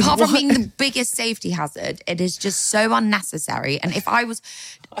 Apart from being the biggest safety hazard, it is just so unnecessary. And if I was,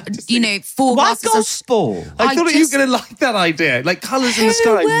 4 why glasses golf of... ball? I thought you were going to like that idea, like colours in the Who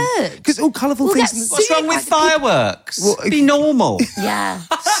sky. would? Because all colourful We'll things. get In the... What's wrong with fireworks? Well, Be normal. Yeah.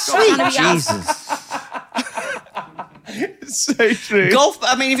 Sweet Jesus. It's so true. Golf,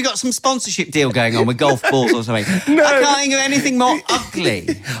 I mean, if you've got some sponsorship deal going on with golf balls or something, I can't think of anything more ugly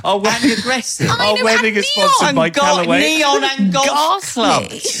and aggressive. Our wedding is sponsored by Callaway. Neon and golf club.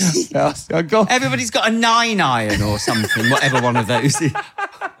 Ghastly. Everybody's got a 9-iron or something, whatever one of those is.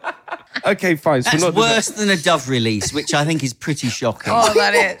 Okay, fine. So That's we're not worse than a Dove release, which I think is pretty shocking. Oh,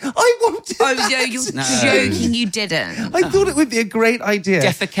 that is. I wanted. Oh, no, you're joking. You didn't. I thought it would be a great idea.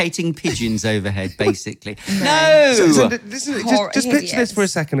 Defecating pigeons overhead, basically. No! So listen, just picture this for a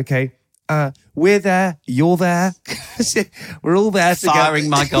second, okay? We're there, you're there. We're all there together. Firing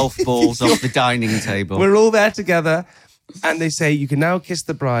my golf balls off the dining table. We're all there together. And they say, you can now kiss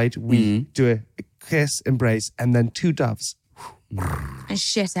the bride. We do a kiss, embrace, and then 2 doves. And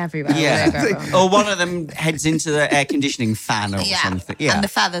shit everywhere. Yeah. Or one of them heads into the air conditioning fan or something. Yeah. And the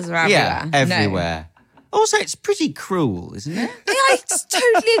feathers are everywhere. Yeah, everywhere. Also, it's pretty cruel, isn't it? Yeah, I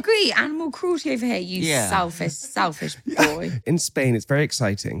totally agree. Animal cruelty over here, you Yeah. selfish boy. In Spain, it's very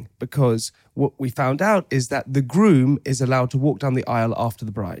exciting because what we found out is that the groom is allowed to walk down the aisle after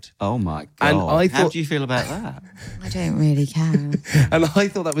the bride. Oh, my God. And I How thought- do you feel about that? I don't really care. And I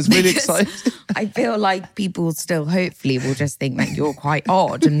thought that was really Because exciting. I feel like people still hopefully will just think that you're quite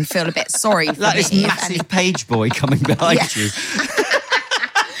odd and feel a bit sorry for Like this me. massive page boy coming behind Yeah. you.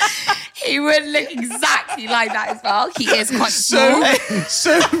 He would look exactly like that as well. He is quite small.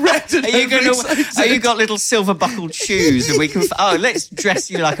 So red and Are you got little silver buckled shoes and we can... let's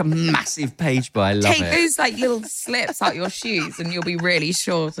dress you like a massive page boy. I love Take it. those like little slips out your shoes and you'll be really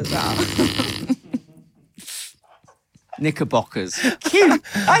short as well. Knickerbockers. Cute.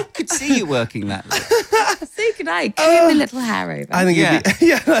 I could see you working that look. So could I. Comb the little hair over. I think it'd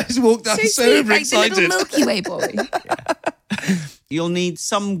be, I just walked out so sweet, like overexcited. the little Milky Way boy. You'll need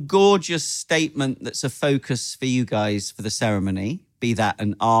some gorgeous statement that's a focus for you guys for the ceremony, be that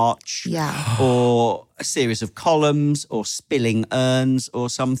an arch Yeah. or a series of columns or spilling urns or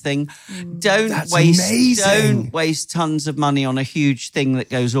something. That's amazing. Don't waste tons of money on a huge thing that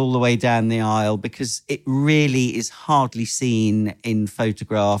goes all the way down the aisle, because it really is hardly seen in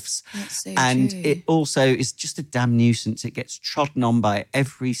photographs. That's so and true. it also is just a damn nuisance. It gets trodden on by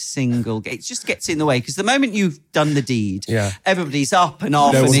every single... It just gets in the way, because the moment you've done the deed, everybody's up and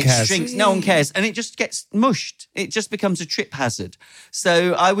off, No and one it cares. shrinks. No one cares. And it just gets mushed. It just becomes a trip hazard.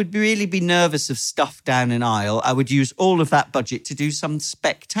 So I would really be nervous of stuff down an aisle. I would use all of that budget to do some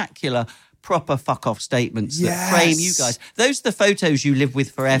spectacular proper fuck off statements that frame you guys. Those are the photos you live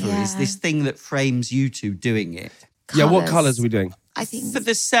with forever, is this thing that frames you two doing it. Yeah, what colours are we doing? I think For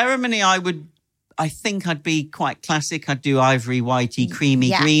the ceremony, I think I'd be quite classic. I'd do ivory, whitey,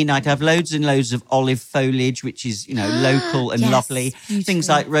 creamy green. I'd have loads and loads of olive foliage, which is, local and lovely. beautiful. Things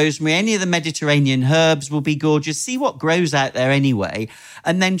like rosemary. Any of the Mediterranean herbs will be gorgeous. See what grows out there anyway.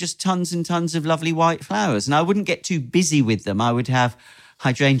 And then just tons and tons of lovely white flowers. And I wouldn't get too busy with them. I would have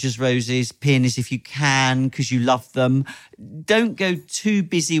hydrangeas, roses, peonies if you can, because you love them. Don't go too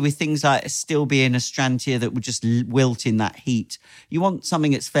busy with things like astilbe and astrantia that would just wilt in that heat. You want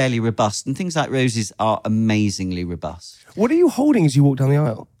something that's fairly robust, and things like roses are amazingly robust. What are you holding as you walk down the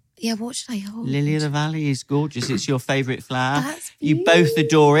aisle? Yeah, what should I hold? Lily of the Valley is gorgeous. It's your favourite flower. That's You both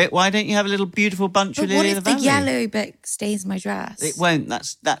adore it. Why don't you have a little beautiful bunch But of what Lily if of the the Valley? yellow bit stays in my dress? It won't.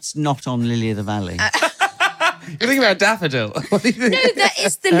 That's not on Lily of the Valley. You're thinking about daffodil. What do you think? No, that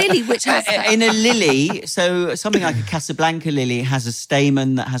is the lily, which has that. In a lily, so something like a Casablanca lily has a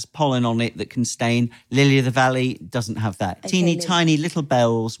stamen that has pollen on it that can stain. Lily of the Valley doesn't have that. Teeny Lily. tiny little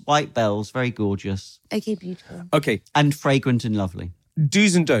bells, white bells, very gorgeous. Okay, beautiful. Okay, And fragrant and lovely.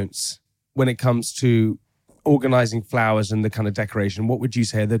 do's and don'ts when it comes to organising flowers and the kind of decoration. What would you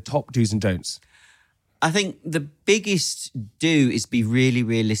say are the top do's and don'ts? I think the biggest do is be really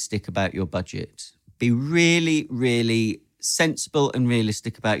realistic about your budget. Be really, really sensible and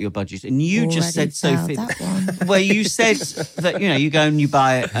realistic about your budget. And you just Already said, failed Sophie, that one. well, you said that, you go and you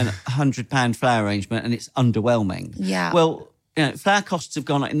buy a £100 flower arrangement and it's underwhelming. Yeah. Well, flower costs have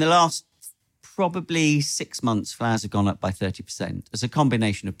gone up in the last probably 6 months. Flowers have gone up by 30% as a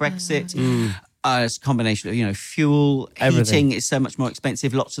combination of Brexit. As a combination of, fuel, Everything. heating is so much more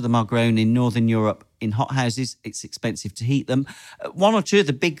expensive. Lots of them are grown in Northern Europe in hothouses. It's expensive to heat them. One or two of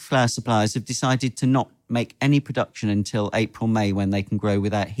the big flower suppliers have decided to not make any production until April, May, when they can grow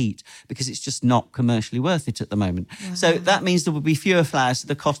without heat, because it's just not commercially worth it at the moment. So that means there will be fewer flowers, so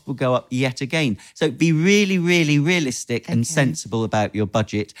the cost will go up yet again. So be really, really realistic and sensible about your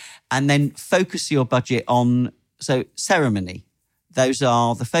budget, and then focus your budget on, ceremony. Those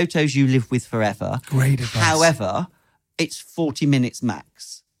are the photos you live with forever. Great advice. However, it's 40 minutes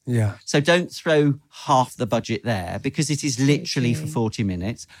max. Yeah. So don't throw half the budget there, because it is literally for 40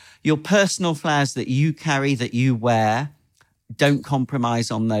 minutes. Your personal flowers that you carry, that you wear, don't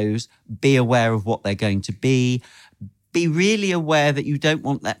compromise on those. Be aware of what they're going to be. Be really aware that you don't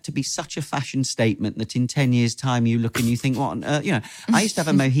want that to be such a fashion statement that in 10 years' time you look and you think, what on earth? I used to have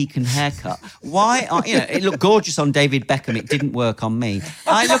a Mohican haircut. Why? It looked gorgeous on David Beckham. It didn't work on me.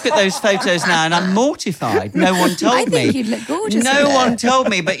 I look at those photos now and I'm mortified. No one told me. I think you'd look gorgeous. No with one it. told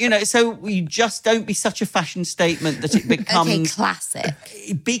me. But, so you just don't be such a fashion statement that it becomes... Okay,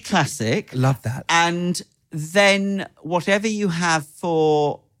 classic. Be classic. Love that. And then whatever you have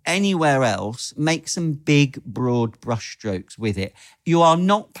for anywhere else, make some big, broad brushstrokes with it. You are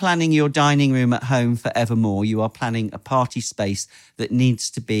not planning your dining room at home forevermore. You are planning a party space that needs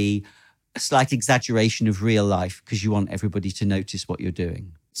to be a slight exaggeration of real life, because you want everybody to notice what you're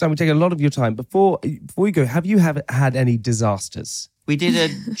doing. So I'm taking a lot of your time. Before you go, have you had any disasters? We did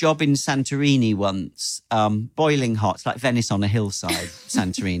a job in Santorini once, boiling hot. It's like Venice on a hillside,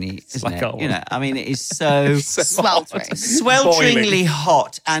 Santorini, isn't like it? our one. It is so sweltering. swelteringly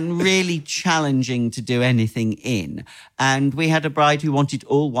hot and really challenging to do anything in. And we had a bride who wanted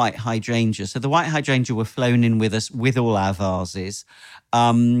all white hydrangea. So the white hydrangea were flown in with us with all our vases.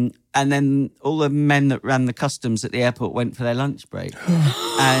 And then all the men that ran the customs at the airport went for their lunch break.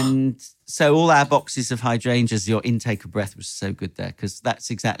 And so all our boxes of hydrangeas, your intake of breath was so good there, because that's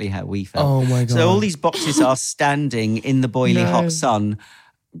exactly how we felt. Oh, my God. So all these boxes are standing in the boiling hot sun,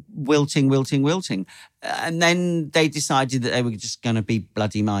 wilting. And then they decided that they were just going to be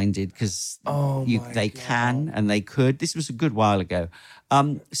bloody minded, because they can and they could. This was a good while ago.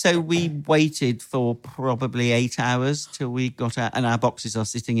 So we waited for probably 8 hours till we got out, and our boxes are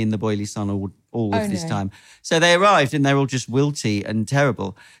sitting in the boiling sun all of this time. So they arrived and they're all just wilty and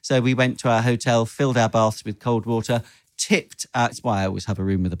terrible. So we went to our hotel, filled our baths with cold water, tipped, it's why I always have a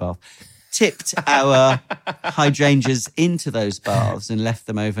room with a bath, tipped our hydrangeas into those baths and left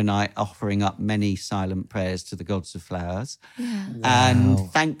them overnight, offering up many silent prayers to the gods of flowers. Yeah. And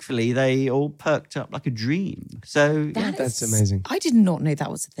thankfully, they all perked up like a dream. So That's amazing. I did not know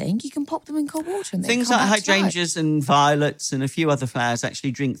that was a thing. You can pop them in cold water and they things come like back to life. hydrangeas and violets and a few other flowers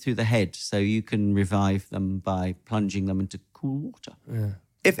actually drink through the head. So you can revive them by plunging them into cool water. Yeah.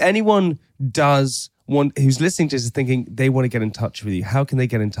 If anyone who's listening to this is thinking they want to get in touch with you, how can they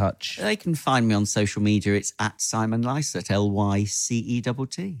get in touch? They can find me on social media. It's at Simon Lycett, Lycett.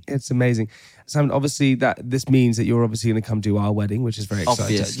 It's amazing. Simon, obviously this means that you're obviously going to come to our wedding, which is very exciting.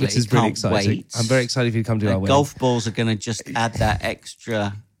 Obviously, Which is really can't exciting. wait. I'm very excited for you to come to our wedding. Golf balls are going to just add that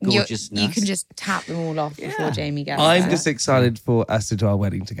extra gorgeousness. You can just tap them all off before Jamie gets I'm there. just excited for us to do our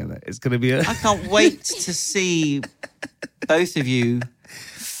wedding together. It's going to be I can't wait to see both of you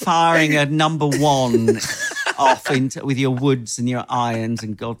firing a number one off with your woods and your irons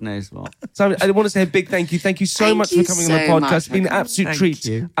and God knows what. So I want to say a big thank you. Thank you so much for coming on the podcast. It's been an absolute treat.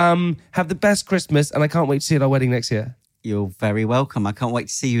 you. Have the best Christmas, and I can't wait to see you at our wedding next year. You're very welcome. I can't wait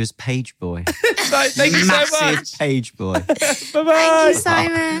to see you as page boy. Thank you so Massive much. page boy. Bye-bye. Thank you,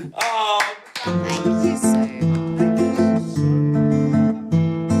 Simon. Thank you so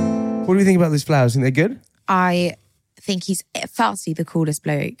much. What do you think about these flowers? Think they're good? I think he's firstly the coolest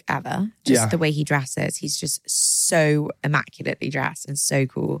bloke ever. Just Yeah. the way he dresses. He's just so immaculately dressed and so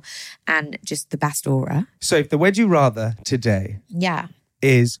cool. And just the best aura. So if the Would You Rather today Yeah.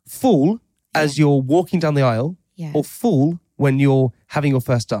 is fool as you're walking down the aisle Yeah. or fool when you're having your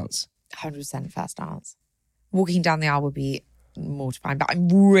first dance? 100% first dance. Walking down the aisle would be mortifying, but I'm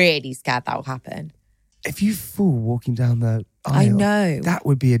really scared that will happen. If you fool walking down the aisle, I know. that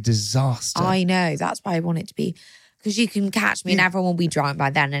would be a disaster. I know. That's why I want it to be. Because you can catch me and everyone will be drunk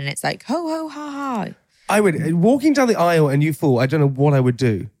by then and it's like, ho, ho, ha, ha. I would, walking down the aisle and you fool, I don't know what I would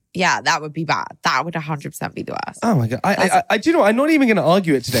do. Yeah, that would be bad. That would 100% be the worst. Oh my God. I do you know, I'm not even going to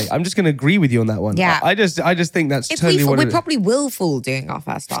argue it today. I'm just going to agree with you on that one. Yeah. I just think that's If totally what we it is. probably will fall doing our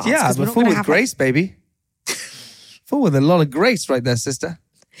first dance. Yeah, 'cause we're but not fool gonna with have, grace, baby. Fool with a lot of grace right there, sister.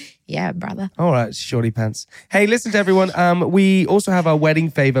 Yeah, brother. All right, shorty pants. Hey, listen to everyone. We also have our wedding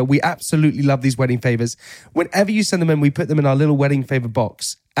favor. We absolutely love these wedding favors. Whenever you send them in, we put them in our little wedding favor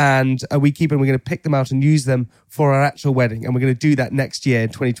box and we keep them. We're going to pick them out and use them for our actual wedding. And we're going to do that next year in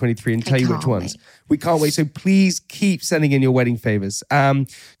 2023 and tell you which can't ones. wait. We can't wait. So please keep sending in your wedding favors.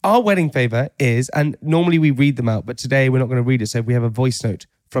 Our wedding favor is, and normally we read them out, but today we're not going to read it. So we have a voice note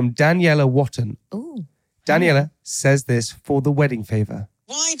from Daniela Watton. Ooh. Daniela says this for the wedding favor.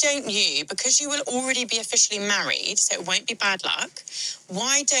 Why don't you, because you will already be officially married, so it won't be bad luck,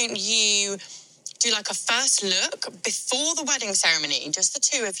 why don't you do like a first look before the wedding ceremony, just the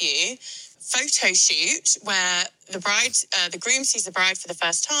two of you, photo shoot where the groom sees the bride for the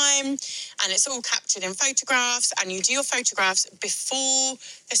first time and it's all captured in photographs and you do your photographs before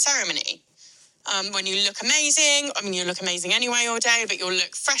the ceremony. When you look amazing, I mean, you look amazing anyway all day, but you'll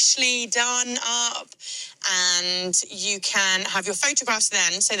look freshly done up and you can have your photographs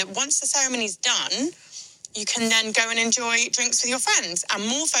then so that once the ceremony's done, you can then go and enjoy drinks with your friends and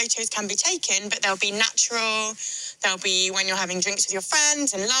more photos can be taken, but they'll be natural. They'll be when you're having drinks with your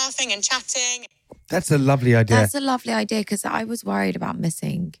friends and laughing and chatting. That's a lovely idea. That's a lovely idea because I was worried about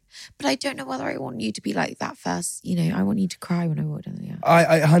missing. But I don't know whether I want you to be like that first. You know, I want you to cry when I walk down the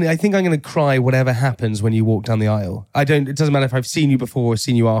aisle. Honey, I think I'm going to cry whatever happens when you walk down the aisle. It doesn't matter if I've seen you before or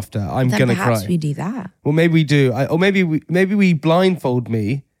seen you after. I'm Then going to cry. perhaps we do that. Well, maybe we do. Or maybe we blindfold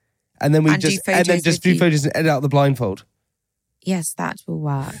me and then we And do just photos do with you. photos and edit out the blindfold. Yes, that will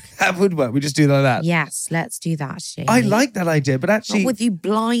work. That would work. We just do like that. Yes, let's do that, Jamie. I like that idea, but actually Not with you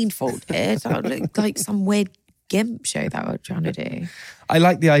blindfolded. That would look like some weird gimp show that we're trying to do. I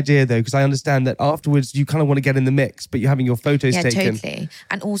like the idea though, because I understand that afterwards you kind of want to get in the mix, but you're having your photos Yeah, taken. totally.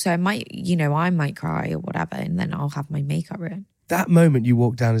 And also, I might cry or whatever, and then I'll have my makeup ruined. That moment you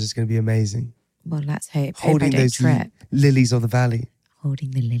walk down is just going to be amazing. Well, let's hope. Holding hope I don't those trip. lilies of the valley.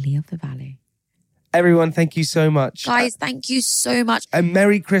 Holding the lily of the valley. Everyone, thank you so much. Guys, thank you so much. And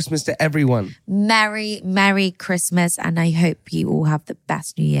Merry Christmas to everyone. Merry Christmas. And I hope you all have the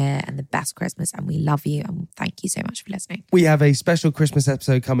best New Year and the best Christmas. And we love you. And thank you so much for listening. We have a special Christmas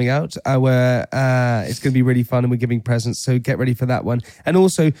episode coming out where it's going to be really fun and we're giving presents. So get ready for that one. And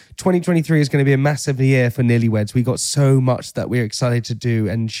also 2023 is going to be a massive year for Newlyweds. We got so much that we're excited to do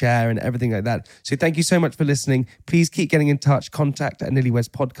and share and everything like that. So thank you so much for listening. Please keep getting in touch. Contact at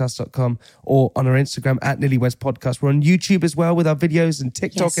newlywedspodcast.com or on our Instagram at Newlyweds Podcast. We're on YouTube as well with our videos and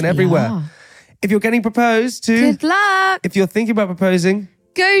TikTok Yes, and we everywhere. are. If you're getting proposed to, Good luck. if you're thinking about proposing,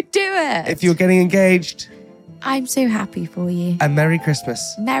 Go do it. if you're getting engaged, I'm so happy for you. And Merry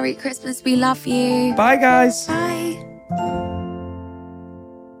Christmas. Merry Christmas. We love you. Bye, guys. Bye.